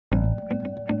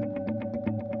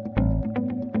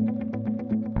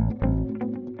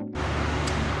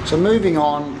So moving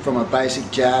on from a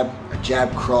basic jab, a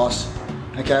jab cross,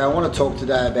 okay, I want to talk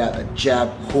today about a jab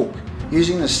hook,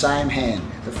 using the same hand,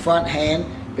 the front hand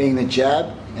being the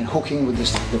jab and hooking with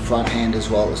the front hand as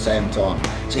well at the same time.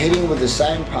 So hitting with the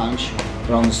same punch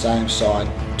but on the same side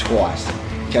twice.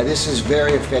 Okay, this is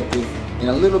very effective in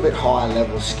a little bit higher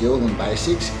level skill than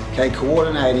basics. Okay,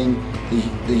 coordinating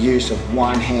the use of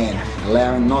one hand,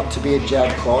 allowing not to be a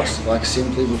jab cross like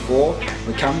simply before.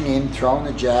 We're coming in, throwing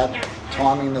the jab,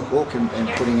 timing the hook and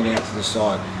putting it out to the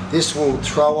side. This will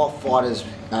throw off fighters'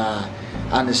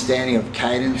 understanding of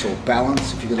cadence or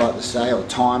balance, if you could like to say, or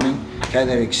timing. Okay,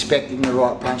 they're expecting the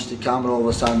right punch to come, but all of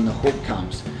a sudden the hook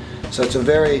comes. So it's a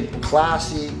very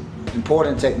classy,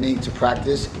 important technique to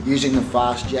practice, using the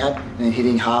fast jab and then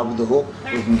hitting hard with the hook.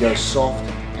 We can go soft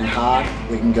and hard,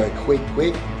 we can go quick.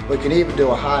 We can even do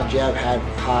a hard jab,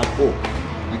 hard hook.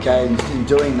 Okay, and in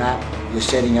doing that, you're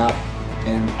setting up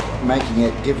and making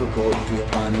it difficult for your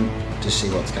opponent to see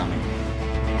what's coming.